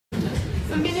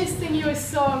So I'm going to sing you a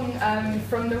song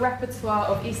from the repertoire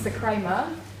of Isa Kremer.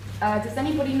 Does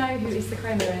anybody know who Isa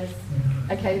Kremer is?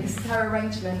 Okay, this is her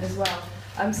arrangement as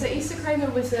well. So Isa Kremer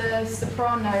was a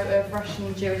soprano of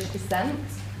Russian Jewish descent.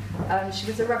 She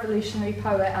was a revolutionary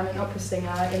poet and an opera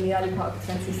singer in the early part of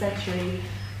the 20th century.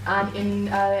 And in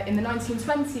the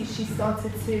 1920s, she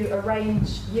started to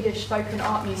arrange Yiddish spoken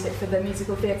art music for the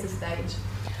musical theatre stage.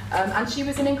 And she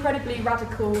was an incredibly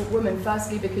radical woman,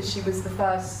 firstly because she was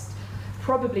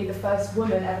probably the first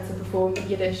woman ever to perform a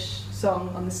Yiddish song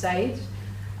on the stage.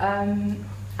 And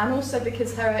also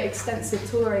because her extensive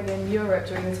touring in Europe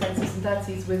during the 20s and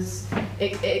 30s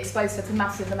it exposed her to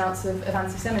massive amounts of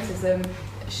anti-Semitism.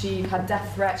 She had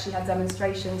death threats, she had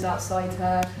demonstrations outside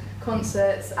her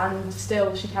concerts, and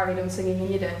still she carried on singing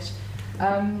in Yiddish.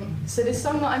 So this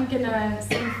song that I'm going to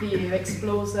sing for you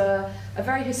explores a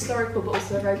very historical but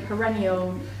also a very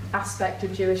perennial aspect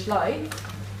of Jewish life,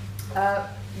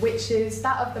 which is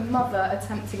that of the mother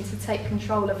attempting to take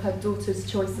control of her daughter's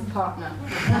choice of partner.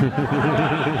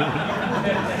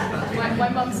 My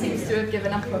mum seems to have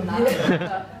given up on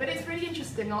that. But it's really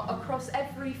interesting. Across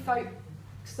every folk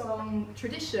song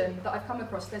tradition that I've come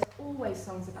across, there's always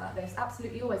songs about this,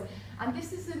 absolutely always. And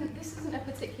this isn't a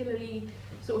particularly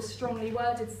sort of strongly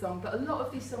worded song, but a lot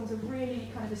of these songs are really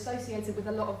kind of associated with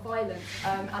a lot of violence.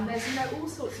 And there's all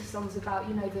sorts of songs about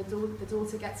the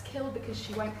daughter gets killed because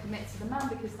she won't commit to the man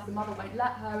because the mother won't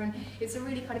let her, and it's a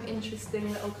really kind of interesting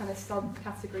little kind of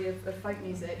subcategory of folk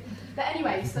music. But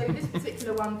anyway, so this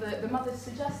particular one, the mother's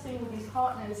suggesting all these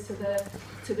partners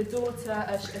to the daughter,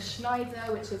 a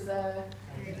Schneider, which is a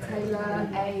tailor,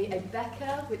 a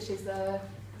Becker, which is a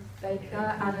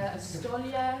baker, and a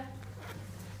Stolier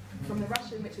from the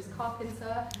Russian, which is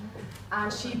carpenter.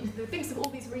 And she thinks of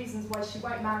all these reasons why she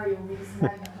won't marry all these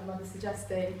men that her mother's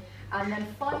suggesting. And then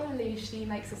finally she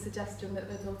makes a suggestion that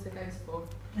the daughter goes for.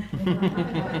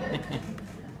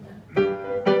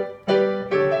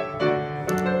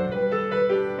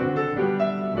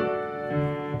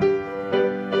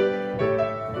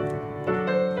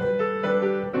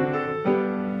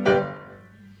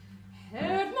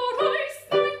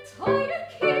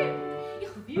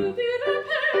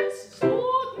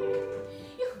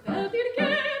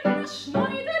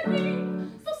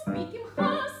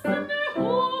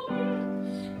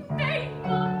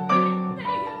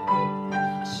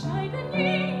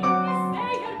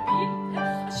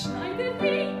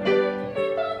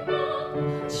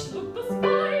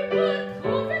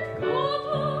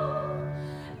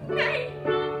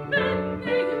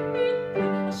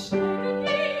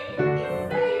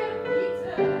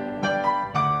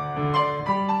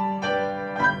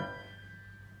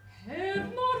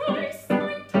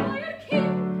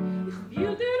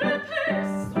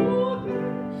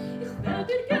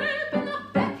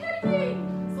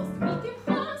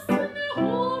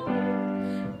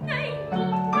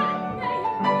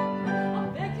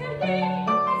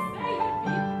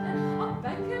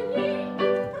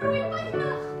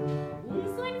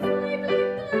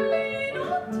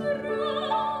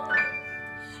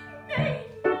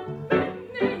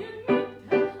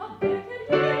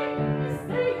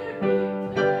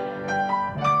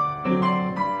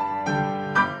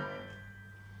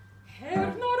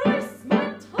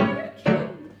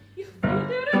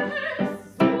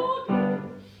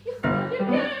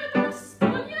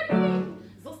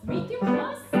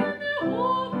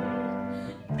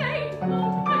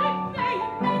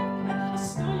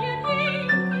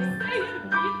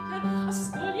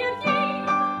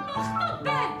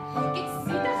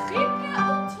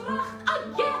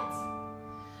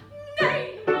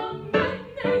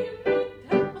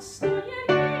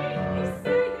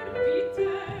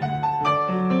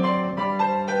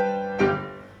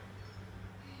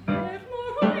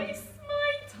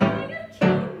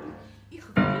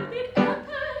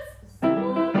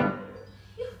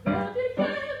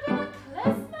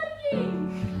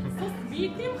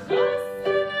 Mit dem Hass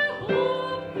in der Hof.